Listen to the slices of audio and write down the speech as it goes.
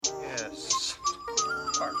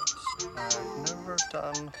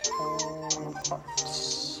whole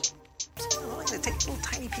hearts. I'm willing to take little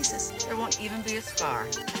tiny pieces. There won't even be a scar.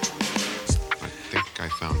 I think I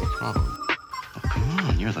found the problem. Oh, come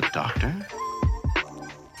on, you're the doctor.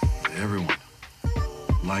 Everyone,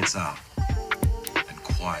 lights out and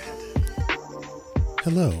quiet.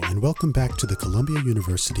 Hello, and welcome back to the Columbia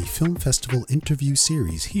University Film Festival interview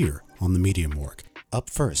series here on the Media Morgue. Up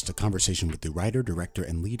first, a conversation with the writer, director,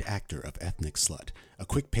 and lead actor of Ethnic Slut, a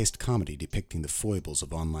quick-paced comedy depicting the foibles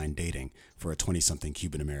of online dating for a 20-something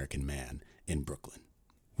Cuban-American man in Brooklyn.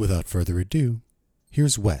 Without further ado,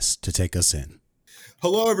 here's Wes to take us in.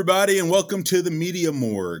 Hello, everybody, and welcome to the Media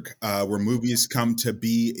Morgue, where movies come to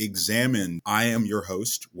be examined. I am your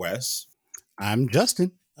host, Wes. I'm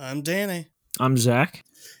Justin. I'm Danny. I'm Zach.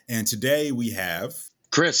 And today we have...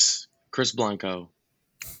 Chris Blanco.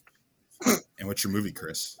 And what's your movie,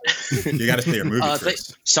 Chris? You got to say your movie,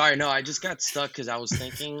 Chris. Sorry, no, I just got stuck because I was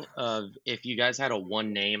thinking of if you guys had a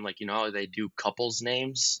one name, like, you know how they do couples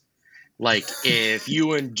names? Like, if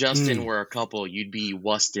you and Justin were a couple, you'd be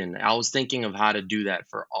Wustin. I was thinking of how to do that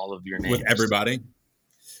for all of your names. With everybody?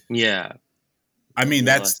 Yeah. I mean,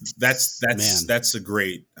 that's a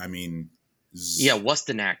great, I mean... Yeah,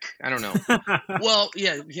 Wustanak. I don't know. Well,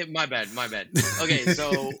 yeah, my bad. Okay,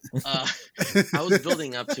 so I was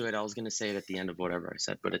building up to it. I was going to say it at the end of whatever I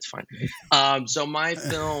said, but it's fine. So my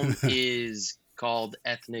film is called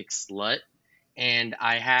Ethnic Slut, and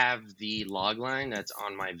I have the logline that's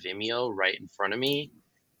on my Vimeo right in front of me.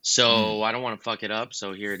 So I don't want to fuck it up,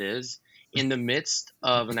 so here it is. In the midst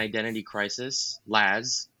of an identity crisis,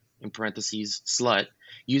 Laz, in parentheses, slut,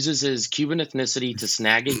 uses his Cuban ethnicity to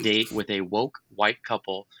snag a date with a woke white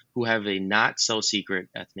couple who have a not-so-secret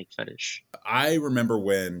ethnic fetish. I remember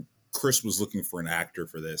when Chris was looking for an actor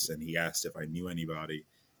for this, and he asked if I knew anybody.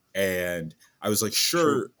 And I was like,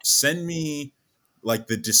 sure. Send me, like,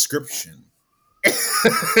 the description.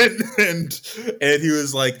 and he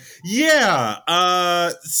was like, yeah,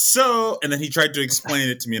 so... And then he tried to explain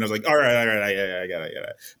it to me, and I was like, all right, I got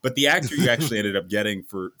it. But the actor you actually ended up getting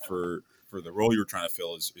for the role you were trying to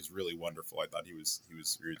fill is really wonderful. I thought he was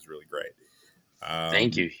really great.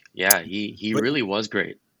 Thank you. Yeah, he really was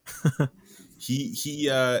great. He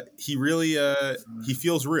really he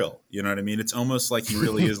feels real. You know what I mean? It's almost like he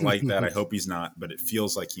really is like that. I hope he's not, but it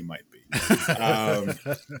feels like he might be.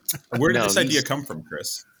 Where did this idea come from,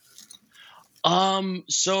 Chris?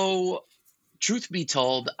 So truth be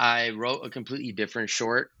told, I wrote a completely different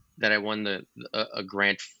short that I won a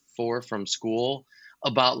grant for from school,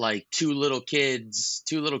 about like two little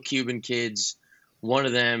Cuban kids. One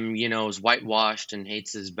of them, you know, is whitewashed and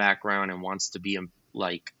hates his background and wants to be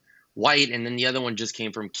like white. And then the other one just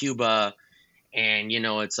came from Cuba. And, you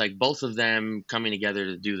know, it's like both of them coming together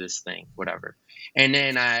to do this thing, whatever. And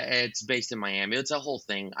then it's based in Miami. It's a whole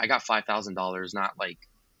thing. I got $5,000, not like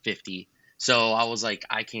 50. So I was like,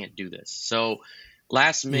 I can't do this. So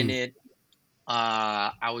last minute,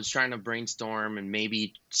 I was trying to brainstorm and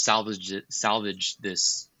maybe salvage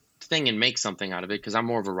this thing and make something out of it because I'm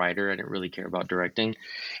more of a writer. I didn't really care about directing.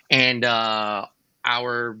 And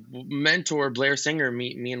our mentor, Blair Singer,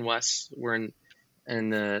 me and Wes were in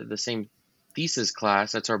the same thesis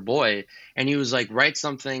class. That's our boy. And he was like, write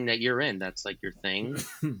something that you're in. That's like your thing.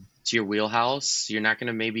 It's your wheelhouse. You're not going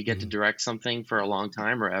to maybe get to direct something for a long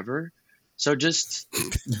time or ever. So just do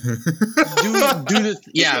the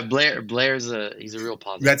yeah. Blair's he's a real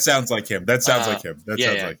positive. That sounds like him. That sounds like him.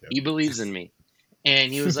 He believes in me,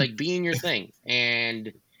 and he was like, "Be in your thing."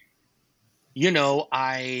 And you know,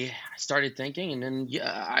 I started thinking, and then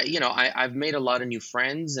I've made a lot of new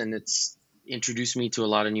friends, and it's introduced me to a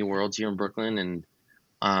lot of new worlds here in Brooklyn,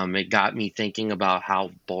 and it got me thinking about how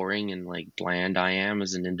boring and like bland I am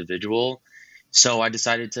as an individual. So I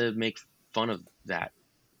decided to make fun of that.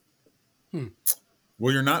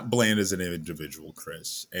 Well, you're not bland as an individual,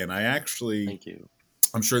 Chris. And Thank you.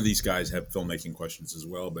 I'm sure these guys have filmmaking questions as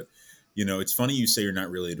well. But, you know, it's funny you say you're not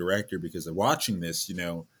really a director because watching this, you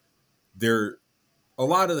know, a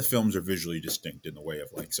lot of the films are visually distinct in the way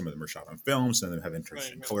of like some of them are shot on film, some of them have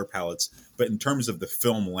interesting color palettes. But in terms of the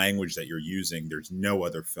film language that you're using, there's no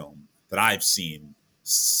other film that I've seen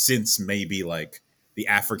since maybe like The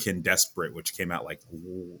African Desperate, which came out like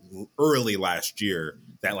early last year,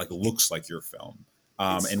 that like looks like your film.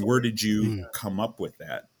 And where did you come up with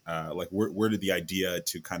that? Like where did the idea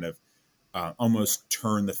to kind of almost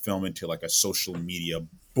turn the film into like a social media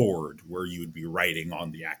board where you would be writing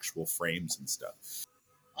on the actual frames and stuff?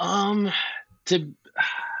 To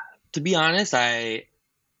be honest, I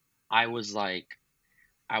was like,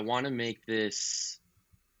 I want to make this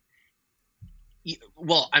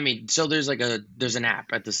Well, I mean, so there's an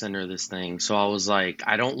app at the center of this thing. So I was like,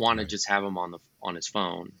 I don't want to just have him on his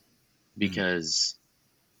phone because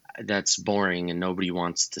that's boring and nobody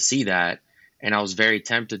wants to see that. And I was very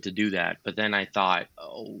tempted to do that, but then I thought,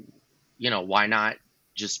 oh, why not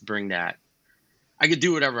just bring that? I could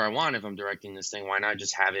do whatever I want if I'm directing this thing. Why not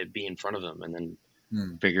just have it be in front of him and then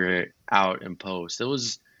figure it out in post? It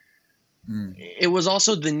was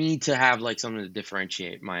also the need to have like something to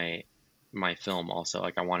differentiate my film. Also,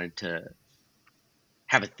 like I wanted to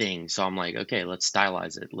have a thing, so I'm like, okay, let's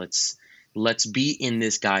stylize it. Let's be in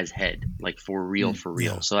this guy's head, like for real.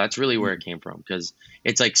 Yeah. So that's really where it came from, because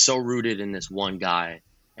it's like so rooted in this one guy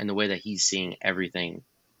and the way that he's seeing everything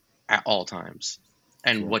at all times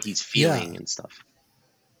and what he's feeling and stuff.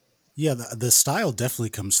 Yeah, the style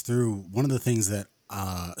definitely comes through. One of the things that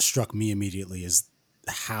struck me immediately is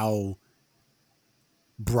how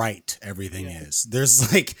bright everything is.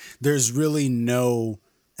 There's really no,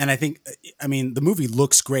 and I mean, the movie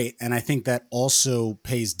looks great, and I think that also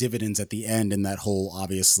pays dividends at the end in that whole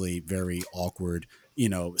obviously very awkward,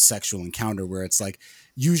 sexual encounter where it's like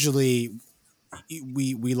usually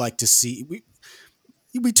we like to see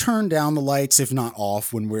we turn down the lights, if not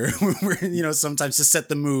off, when we're sometimes to set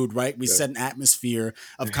the mood, right? We set an atmosphere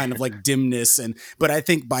of kind of like dimness, but I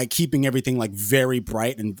think by keeping everything like very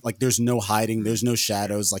bright and like there's no hiding, there's no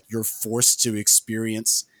shadows, like you're forced to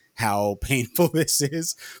experience how painful this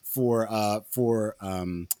is for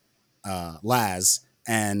Laz,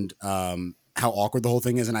 and how awkward the whole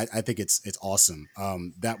thing is, and I think it's awesome.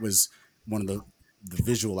 That was one of the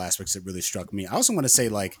visual aspects that really struck me. I also want to say,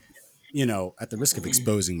 like, at the risk of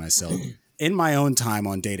exposing myself, in my own time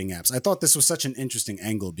on dating apps, I thought this was such an interesting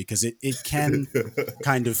angle because it can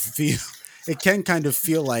kind of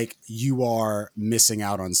feel like you are missing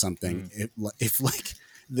out on something if like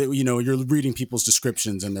you're reading people's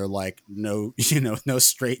descriptions and they're like no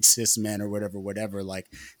straight cis men or whatever,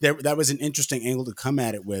 like that was an interesting angle to come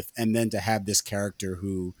at it with, and then to have this character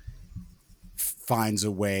who finds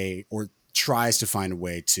a way or tries to find a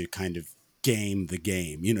way to kind of game the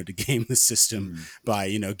game, to game the system by,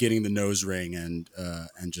 getting the nose ring and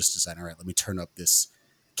just deciding, all right, let me turn up this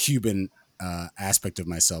Cuban aspect of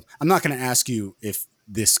myself. I'm not going to ask you if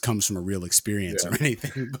this comes from a real experience or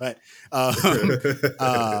anything, but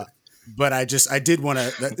I did want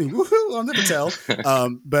to, I'll never tell.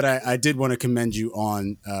 But I did want to commend you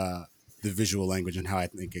on the visual language and how I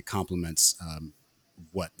think it complements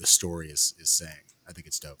what the story is saying. I think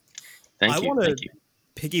it's dope. Thank you.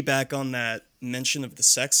 Piggyback on that mention of the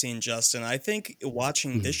sex scene, Justin. I think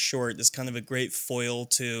watching this short is kind of a great foil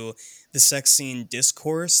to the sex scene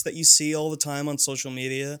discourse that you see all the time on social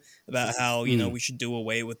media about how we should do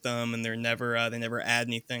away with them, and they never add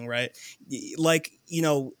anything, right? Like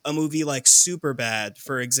a movie like Superbad,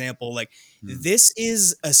 for example. Like this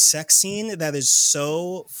is a sex scene that is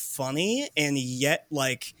so funny and yet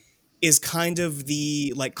like is kind of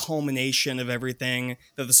the like culmination of everything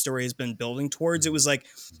that the story has been building towards. It was like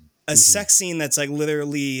a sex scene that's like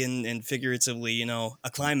literally and figuratively, a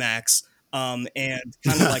climax, and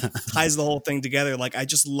kind of like ties the whole thing together. Like I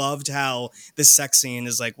just loved how this sex scene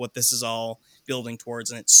is like what this is all building towards,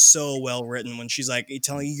 and it's so well written when she's like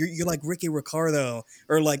telling you you're like Ricky Ricardo,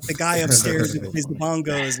 or like the guy upstairs who plays the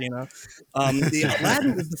bongos. The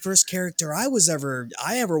Aladdin was the first character I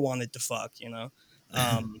ever wanted to fuck.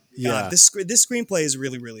 God, this screenplay is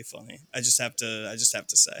really, really funny. I just have to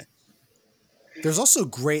say.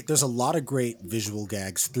 There's a lot of great visual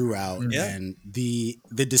gags throughout, and the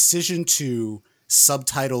decision to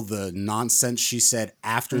subtitle the nonsense she said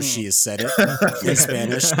after she has said it in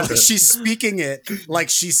Spanish, like she's speaking it like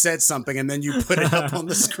she said something, and then you put it up on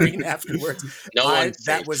the screen afterwards.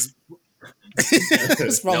 That was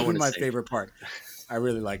probably my favorite part. I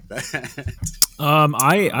really like that.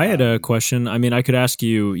 I had a question. I mean, I could ask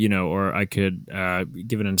you, or I could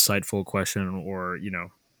give an insightful question, or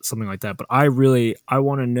something like that. But I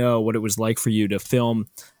want to know what it was like for you to film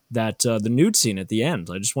that the nude scene at the end.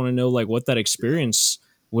 I just want to know like what that experience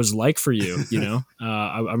was like for you.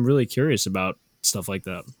 I'm really curious about stuff like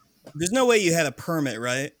that. There's no way you had a permit,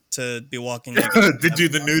 right, to be walking to do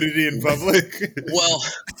the nudity in public.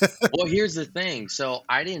 Well, here's the thing. So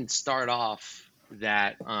I didn't start off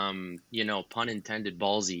that pun intended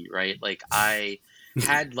ballsy, right? Like I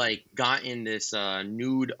had like gotten this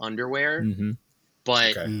nude underwear,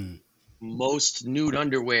 but most nude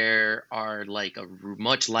underwear are like a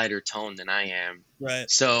much lighter tone than I am,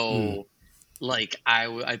 right? So like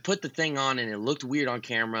I put the thing on and it looked weird on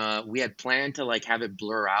camera. We had planned to like have it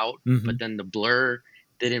blur out, but then the blur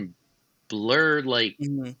didn't blur like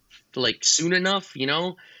soon enough,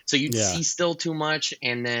 so you'd see still too much,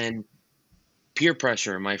 and then peer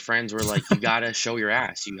pressure. My friends were like, "You gotta show your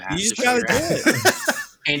ass. You have You to just show gotta your do ass." it.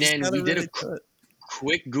 And You then just we gotta did really a do it.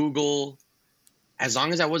 quick Google. As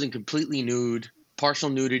long as I wasn't completely nude, partial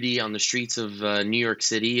nudity on the streets of New York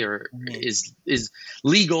City is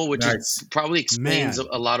legal, which Nice. is probably explains Man.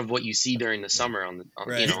 a lot of what you see during the summer on the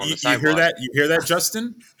Right. on the You sidewalk. hear that? You hear that,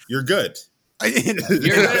 Justin? You're good. You're good.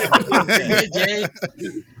 You're good, Jay.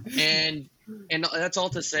 And that's all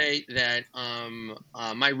to say that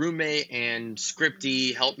my roommate and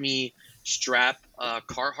Scripty helped me strap a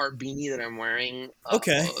Carhartt beanie that I'm wearing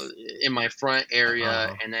Okay. in my front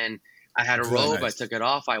area, and then I had a robe. Nice. I took it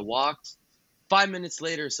off. I walked. 5 minutes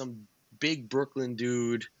later, some big Brooklyn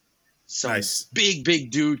dude, some Nice.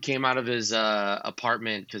 big dude came out of his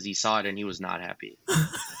apartment because he saw it and he was not happy.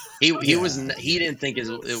 He didn't think it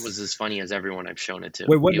was as funny as everyone I've shown it to.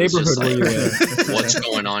 Wait, what He was just neighborhood were you like, in? What's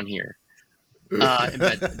going on here?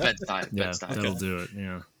 Bed-Stuy. Yeah, that'll do it.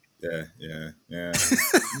 Yeah. Yeah.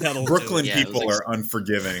 That'll Brooklyn do it. Yeah, it was people like- are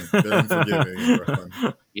unforgiving. They're unforgiving in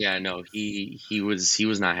Brooklyn. Yeah, no, he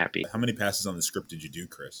was not happy. How many passes on the script did you do,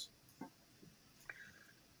 Chris?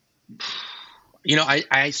 You know,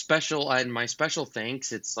 my special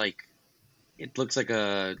thanks. It's like it looks like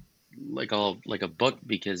a book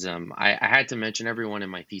because I had to mention everyone in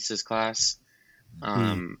my thesis class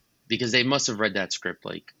because they must have read that script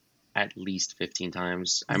like at least 15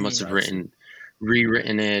 times. I must have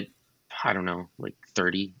rewritten it. I don't know, like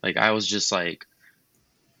 30. Like I was just like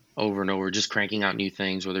over and over, just cranking out new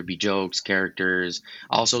things, whether it be jokes, characters.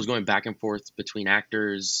 Also, I was going back and forth between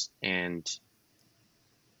actors, and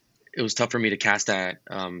it was tough for me to cast that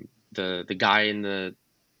the guy in the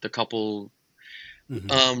couple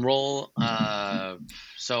role.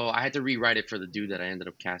 So I had to rewrite it for the dude that I ended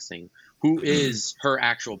up casting, who is her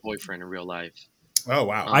actual boyfriend in real life. Oh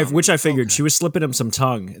wow! Which I figured she was slipping him some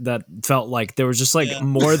tongue that felt like there was just like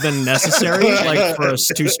more than necessary, like for us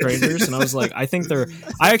two strangers. And I was like, I think they're.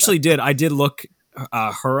 I did look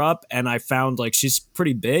her up, and I found like she's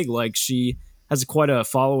pretty big. Like she has quite a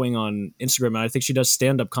following on Instagram, and I think she does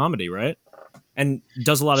stand up comedy, right? And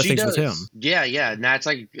does a lot of things with him. Yeah, and that's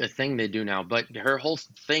like a thing they do now. But her whole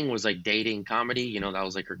thing was like dating comedy. You know, that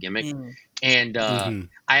was like her gimmick. And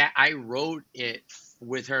I wrote it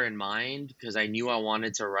with her in mind because I knew I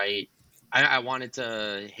wanted to write. I wanted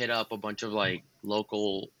to hit up a bunch of like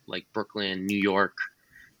local, like Brooklyn, New York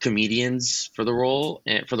comedians for the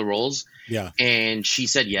roles. Yeah. And she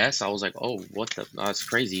said yes. I was like, oh, that's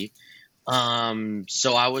crazy. So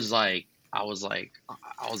I was like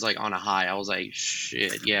on a high. I was like,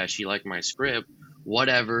 shit, yeah, she liked my script,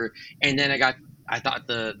 whatever. And then I thought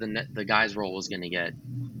the guy's role was gonna get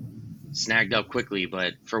snagged up quickly,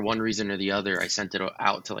 but for one reason or the other, I sent it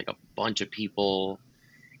out to like a bunch of people.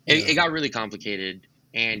 It got really complicated,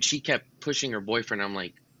 and she kept pushing her boyfriend. I'm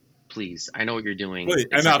like, please, I know what you're doing. Wait,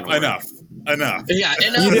 It's not gonna work. enough. Yeah,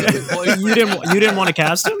 You didn't want to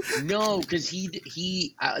cast him? No, because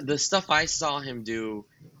he the stuff I saw him do,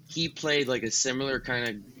 he played like a similar kind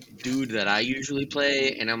of dude that I usually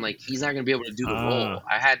play, and I'm like, he's not gonna be able to do the role.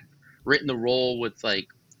 I had written the role with like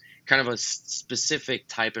kind of a specific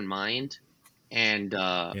type in mind, and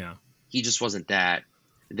he just wasn't that.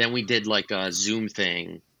 Then we did like a Zoom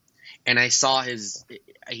thing, and I saw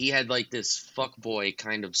he had like this fuckboy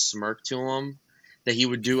kind of smirk to him that he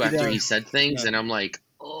would do after he said things, and I'm like,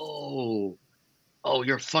 oh,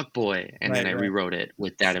 you're a fuckboy. And then I rewrote it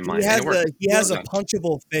with that in mind. He has a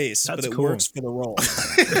punchable face, but it works for the role.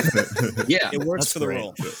 Yeah, it works for the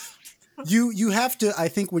role. You have to, I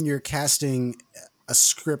think, when you're casting a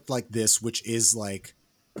script like this, which is like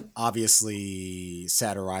obviously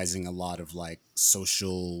satirizing a lot of like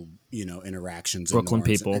social, interactions, Brooklyn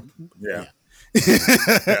people. Yeah.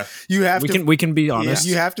 You have we can be honest.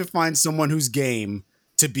 You have to find someone who's game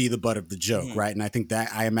to be the butt of the joke, right? And I think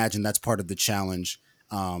I imagine that's part of the challenge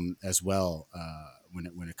as well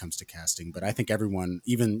when it comes to casting. But I think everyone,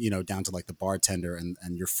 even down to like the bartender and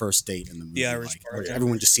your first date in the movie,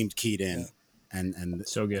 everyone just seemed keyed in, and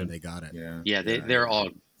so good, and they got it. They're all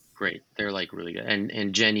great. They're like really good,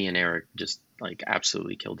 and Jenny and Eric just like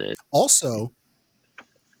absolutely killed it. Also,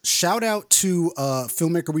 shout out to a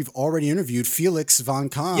filmmaker we've already interviewed, Felix Von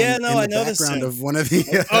Kahn. Yeah, no, I noticed noticed background him. of one of the.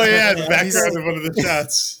 The background of one of the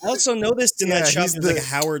shots. I also noticed in that shot he's there's like a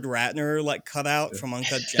Howard Ratner like cut out from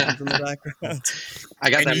Uncut Gems in the background. I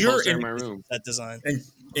got And that you're poster in in- my room. That design.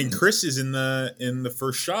 And Chris is in the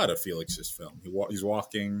first shot of Felix's film. He's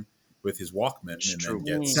walking with his Walkman and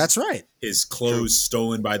then gets That's right. his clothes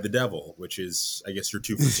stolen by the devil, which is, I guess, you're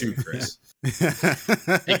 2 for 2, Chris.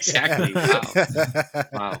 Exactly.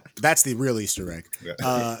 Wow. That's the real Easter egg.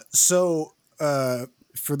 Yeah. So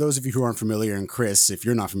for those of you who aren't familiar, and Chris, if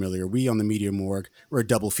you're not familiar, we on the Media Morgue, we're a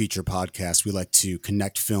double feature podcast. We like to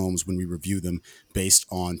connect films when we review them based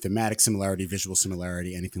on thematic similarity, visual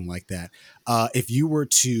similarity, anything like that. If you were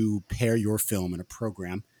to pair your film in a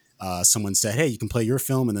program, someone said, hey, you can play your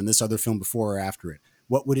film and then this other film before or after it,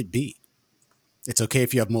 what would it be? It's okay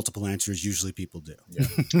if you have multiple answers. Usually people do. Yeah.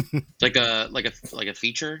 like a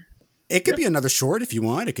feature. It could be another short if you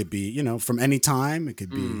want. It could be, from any time. It could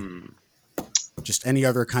be just any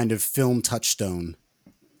other kind of film touchstone.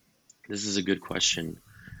 This is a good question.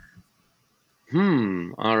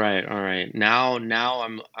 All right. Now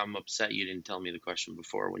I'm upset you didn't tell me the question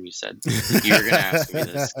before when you said you were going to ask me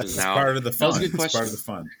this. It's now part of the fun. That was a good question. It's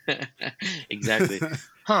part of the fun. Exactly.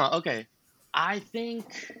 Okay. I think.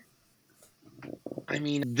 I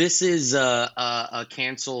mean, this is a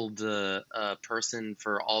canceled person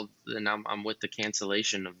for all, and I'm with the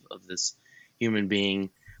cancellation of this human being.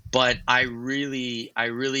 But I really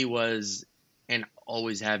was, and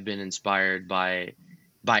always have been inspired by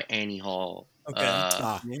Annie Hall.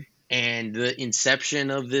 Okay. And the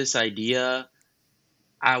inception of this idea,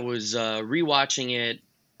 I was rewatching it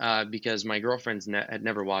because my girlfriend's had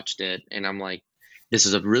never watched it, and I'm like, this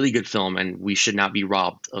is a really good film, and we should not be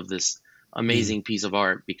robbed of this amazing piece of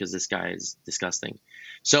art because this guy is disgusting.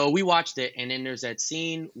 So we watched it, and then there's that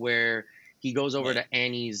scene where he goes over to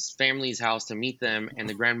Annie's family's house to meet them, and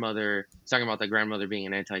the grandmother, talking about the grandmother being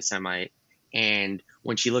an anti-Semite, and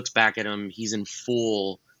when she looks back at him, he's in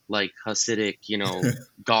full like Hasidic,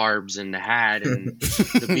 garbs and the hat and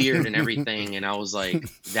the beard and everything, and I was like,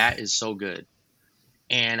 that is so good.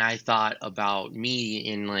 And I thought about me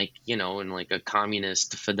in a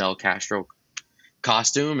communist Fidel Castro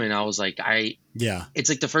costume, and I was like, it's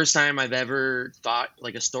like the first time I've ever thought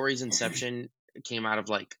like a story's inception came out of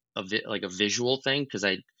like a visual thing, because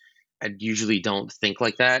I usually don't think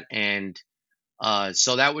like that, and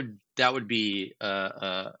so that would be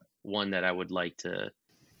one that I would like to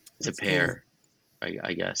pair, cool.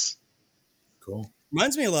 I guess. Cool.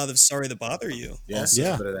 Reminds me a lot of Sorry to Bother You. Yeah, also.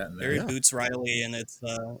 yeah. Put of that in there. Very Boots Riley in its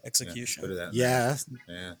execution. Put of that in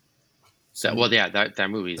there. That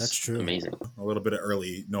movie is amazing. A little bit of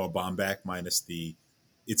early Noah Baumbach minus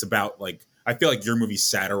it's about like, I feel like your movie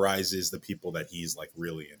satirizes the people that he's like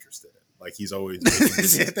really interested in. Like he's always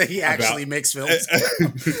that he actually makes films.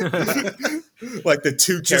 Like the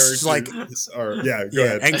two just characters are go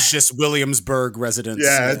ahead. Anxious Williamsburg residents.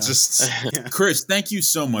 Chris, thank you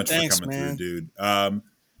so much for coming man. through, dude.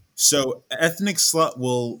 So Ethnic Slut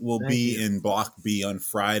will be in Block B on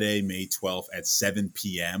Friday, May 12th at 7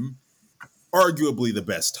 p.m. Arguably the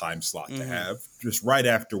best time slot to have. Just right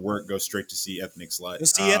after work, go straight to see Ethnic Slut. Go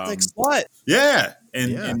see Ethnic Slut. Yeah,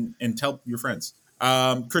 and tell your friends.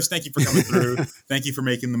 Chris, thank you for coming through. Thank you for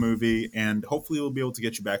making the movie, and hopefully we'll be able to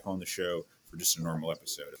get you back on the show for just a normal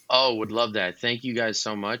episode. Oh, would love that. Thank you guys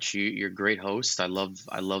so much. You're a great host. I love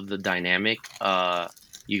the dynamic.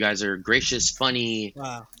 You guys are gracious, funny,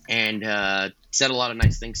 and said a lot of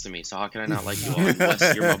nice things to me. So how can I not like you all?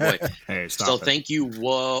 Wes, you're my boy. Hey, stop so it. Thank you,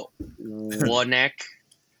 Wanek.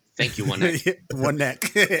 Thank you, Wanek. Wanek.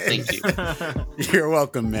 Thank you. You're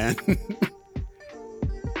welcome, man.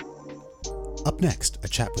 Up next, a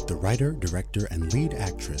chat with the writer, director, and lead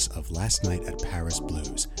actress of Last Night at Paris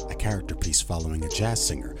Blues, a character piece following a jazz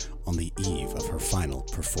singer on the eve of her final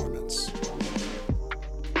performance.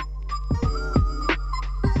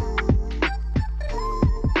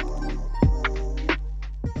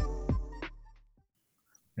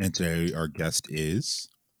 And today our guest is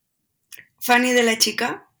Fanny de la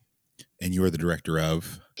Chica. And you are the director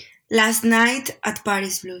of Last Night at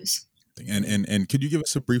Paris Blues. And could you give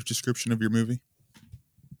us a brief description of your movie?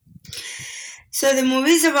 So the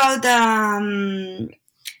movie is about a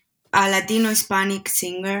Latino Hispanic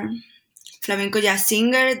singer, flamenco jazz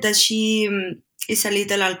singer, that she is a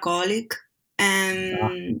little alcoholic,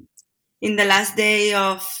 and in the last day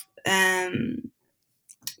of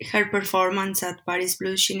her performance at Paris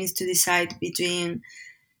Blues, she needs to decide between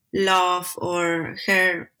love or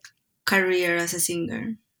her career as a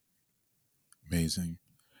singer. Amazing.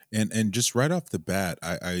 And just right off the bat,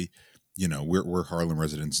 I we're Harlem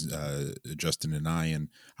residents, Justin and and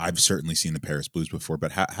I've certainly seen the Paris Blues before,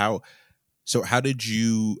 but how did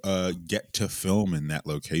you get to film in that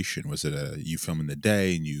location? Was it you film in the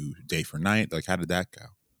day and you day for night? Like, how did that go?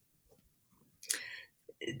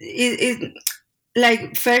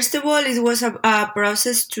 Like, first of all, it was a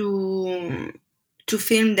process to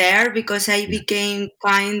film there, because I became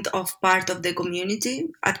kind of part of the community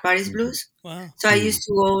at Paris Blues. Wow. So I used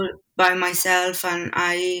to go by myself, and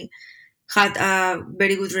I had a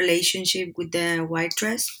very good relationship with the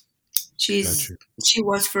waitress. Gotcha. She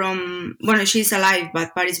was from, well, she's alive,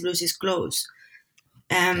 but Paris Blues is closed.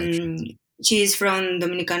 She is from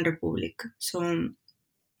Dominican Republic. So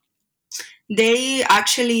they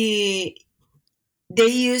actually they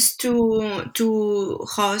used to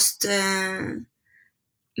host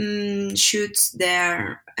shoots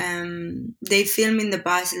there. They film in the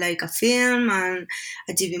past like a film and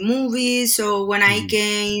a TV movie. So when I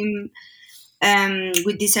came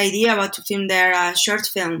with this idea about to film there a short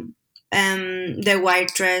film, the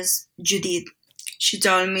white dress Judith, she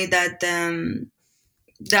told me that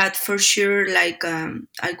that for sure like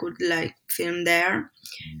I could like film there,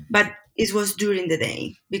 but it was during the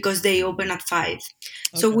day because they open at 5.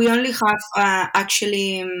 So Okay. we only have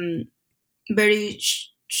actually very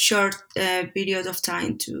short period of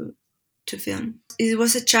time to film. It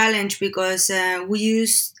was a challenge because we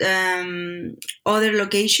used other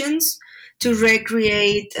locations to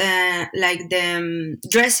recreate like the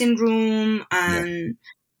dressing room and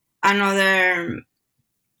other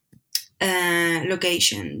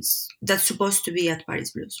locations that's supposed to be at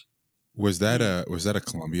Paris Blues. Was that a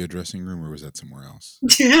Columbia dressing room or was that somewhere else?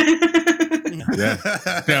 Yeah.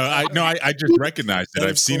 Yeah. I just recognized it. That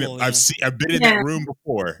I've was seen cool, it. yeah. I've been in Yeah. that room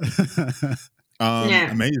before.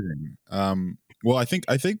 Yeah. Amazing. Well, I think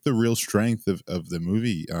the real strength of the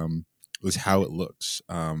movie was how it looks.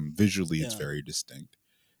 Visually, it's Yeah. very distinct.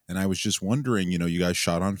 And I was just wondering, you guys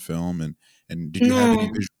shot on film, and did you have any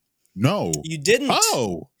No, visual? No. You didn't.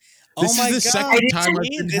 Oh, Oh this is my the god! second time I've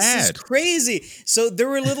Gene, been this is had. crazy. So there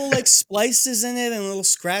were little like splices in it and little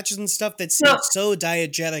scratches and stuff that seemed so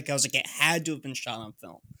diegetic. I was like, it had to have been shot on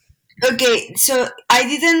film. okay, so I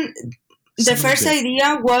didn't. The Son of a first bitch.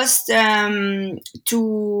 idea was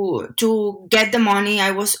to get the money.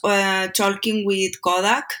 I was talking with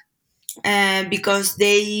Kodak because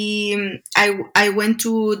I went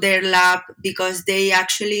to their lab because they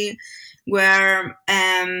actually were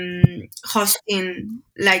hosting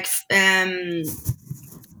like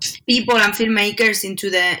people and filmmakers into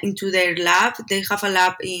their lab. They have a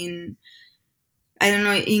lab in, I don't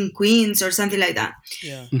know, in Queens or something like that.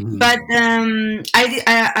 Yeah. But I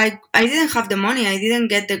didn't have the money. I didn't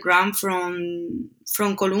get the grant from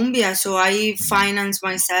Columbia, so I financed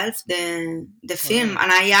myself the film,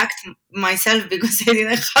 and I act myself because I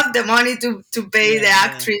didn't have the money to pay the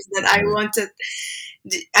actress that I wanted.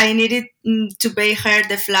 I needed to pay her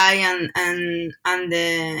the fly and an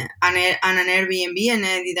Airbnb, and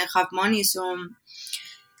I didn't have money, so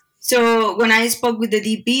when I spoke with the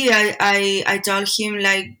DP, I told him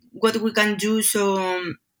like what we can do so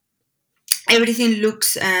everything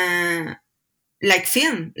looks like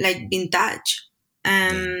film, like vintage.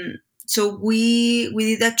 So we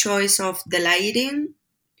did a choice of the lighting.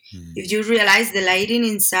 If you realize the lighting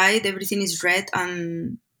inside, everything is red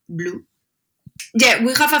and blue. Yeah,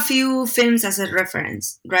 we have a few films as a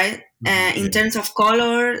reference, right? In terms of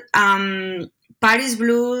color, Paris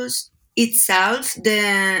Blues itself,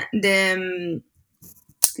 the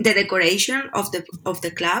decoration of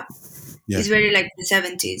the club is very like the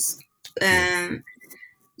 70s.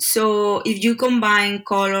 So if you combine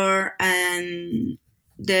color and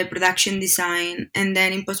the production design, and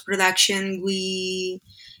then in post production we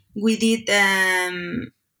did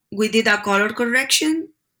a color correction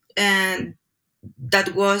and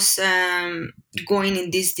that was going in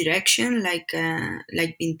this direction, like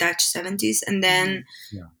vintage 70s, and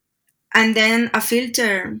then a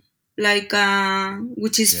filter like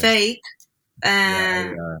which is fake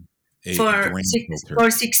for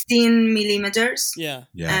 16 millimeters. Yeah.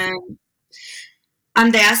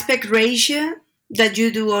 And the aspect ratio that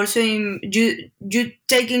you do also you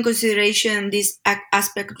take in consideration this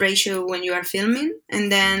aspect ratio when you are filming,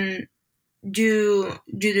 and then you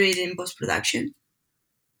do it in post production.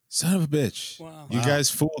 Son of a bitch! Wow. You guys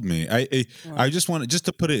fooled me. I just wanted just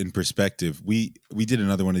to put it in perspective. We did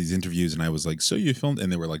another one of these interviews, and I was like, "So you filmed?"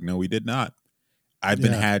 And they were like, "No, we did not." I've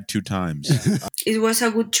been had 2 times. It was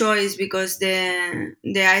a good choice because the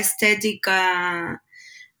aesthetic and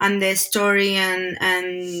the story and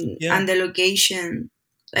the location,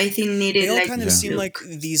 I think needed. They all like kind of seem look. like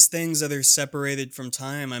these things that are separated from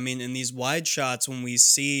time. I mean, in these wide shots, when we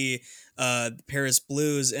see Paris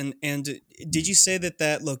Blues, and did you say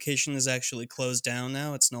that location is actually closed down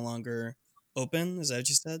now? It's no longer open. Is that what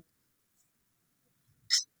you said?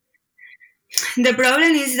 The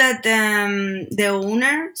problem is that the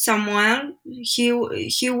owner Samuel, he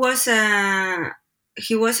was a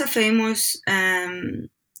famous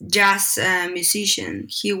jazz musician.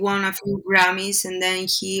 He won a few Grammys, and then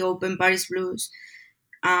he opened Paris Blues.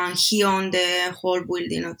 and he owned the whole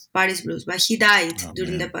building of Paris Blues, but he died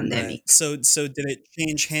during the pandemic. Right. So did it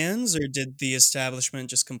change hands, or did the establishment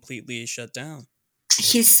just completely shut down?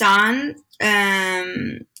 His son have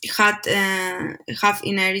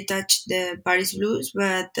inherited the Paris Blues,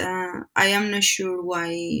 but I am not sure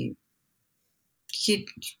why he's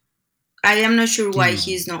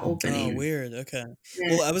not opening. Oh, weird. Okay.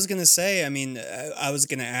 Yeah. Well, I was gonna say, I was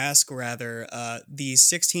gonna ask rather, the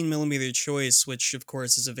 16mm choice, which of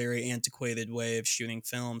course is a very antiquated way of shooting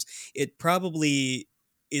films. It probably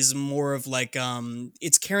is more of like,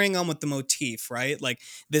 it's carrying on with the motif, right? Like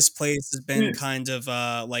this place has been kind of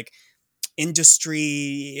like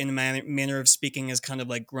industry in a manner of speaking has kind of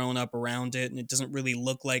like grown up around it, and it doesn't really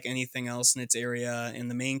look like anything else in its area. And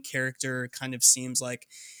the main character kind of seems like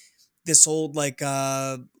this old like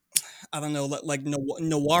I don't know, like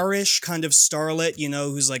noirish kind of starlet, you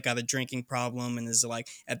know, who's like got a drinking problem and is like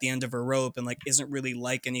at the end of her rope and like isn't really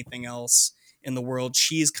like anything else in the world.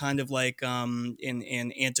 She's kind of like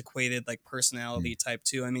in antiquated like personality type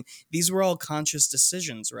too. I mean, these were all conscious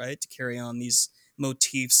decisions, right, to carry on these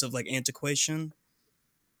motifs of like antiquation.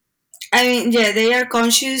 I mean, yeah, they are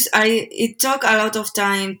conscious. It took a lot of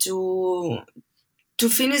time to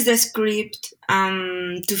finish the script,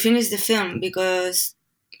 to finish the film, because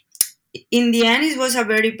in the end it was a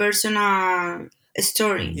very personal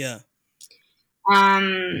story. Yeah.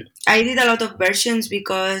 I did a lot of versions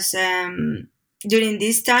because during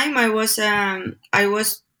this time I was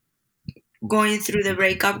going through the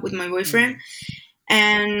breakup with my boyfriend,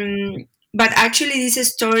 but actually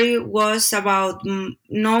this story was about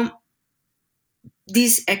not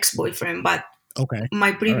this ex-boyfriend, but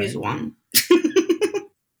my previous one.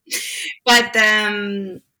 But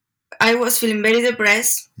I was feeling very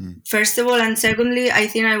depressed, first of all, and secondly, I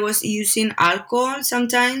think I was using alcohol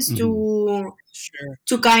sometimes to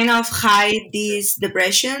kind of hide this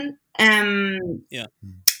depression. And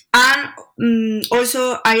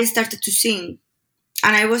also I started to sing,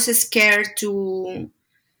 and I was scared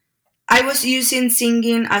I was using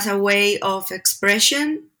singing as a way of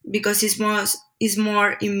expression because it's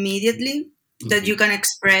more immediately that you can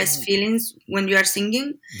express feelings when you are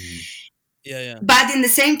singing. Yeah. But in the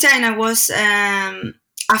same time, I was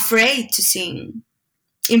afraid to sing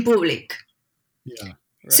in public. Yeah.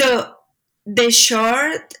 Right. So the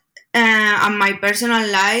short and my personal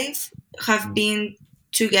life have been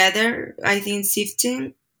together, I think,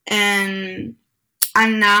 15, and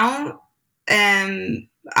now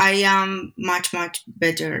I am much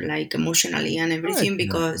better, like emotionally and everything,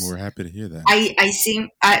 because we're happy to hear that. I sing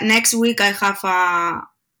next week. I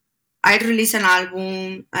release an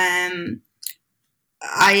album.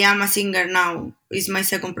 I am a singer now. It's my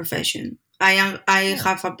second profession. I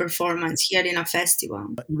have a performance here in a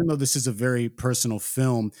festival. Even though this is a very personal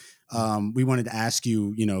film, we wanted to ask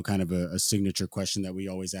you, kind of a signature question that we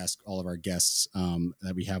always ask all of our guests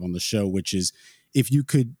that we have on the show, which is, if you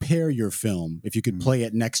could pair your film, if you could play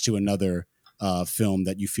it next to another film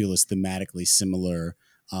that you feel is thematically similar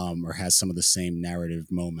or has some of the same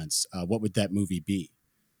narrative moments, what would that movie be?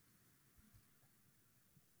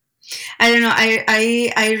 I don't know.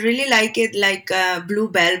 I really like it, like Blue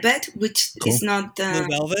Velvet, which is not Blue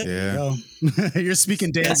Velvet. Yeah, you're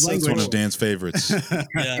speaking Dan's language. It's one of Dan's favorites.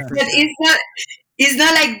 Yeah, but it's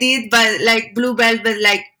not like this, but like Blue Velvet,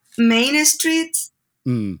 like Main Street.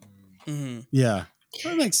 Yeah,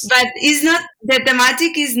 but it's not, the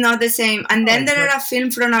thematic is not the same. And then there are a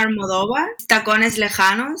film from Almodóvar, Tacones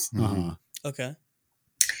Lejanos. Okay.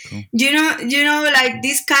 Cool. You know, like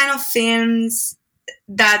these kind of films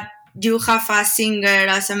that you have a singer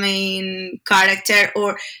as a main character,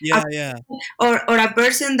 or a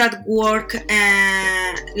person that work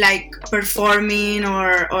like performing,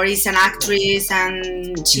 or is an actress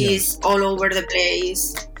and she's all over the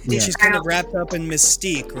place. She's kind of wrapped up in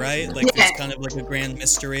mystique, right? Like there's kind of like a grand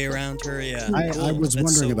mystery around her. Yeah, I was That's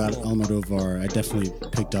wondering so about cool. Almodóvar. I definitely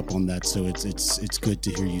picked up on that, so it's good to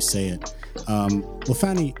hear you say it. Well,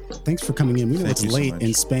 Fanny, thanks for coming in. We know Thank it's you so late much.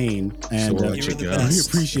 in Spain, and So You were the we best.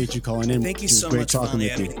 appreciate you calling in. Thank you It was so great much, talking Fanny.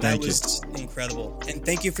 with you. I mean, that Thank you. was incredible, and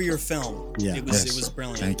thank you for your film. Yeah. it was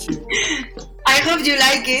brilliant. Thank you. I hope you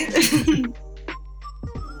like it.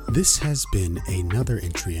 This has been another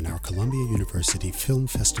entry in our Columbia University Film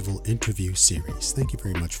Festival interview series. Thank you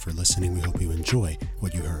very much for listening. We hope you enjoy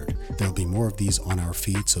what you heard. There'll be more of these on our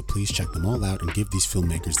feed, so please check them all out and give these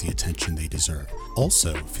filmmakers the attention they deserve.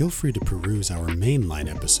 Also, feel free to peruse our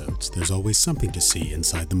mainline episodes. There's always something to see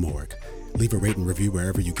inside the morgue. Leave a rate and review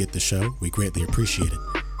wherever you get the show. We greatly appreciate it.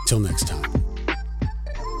 Till next time.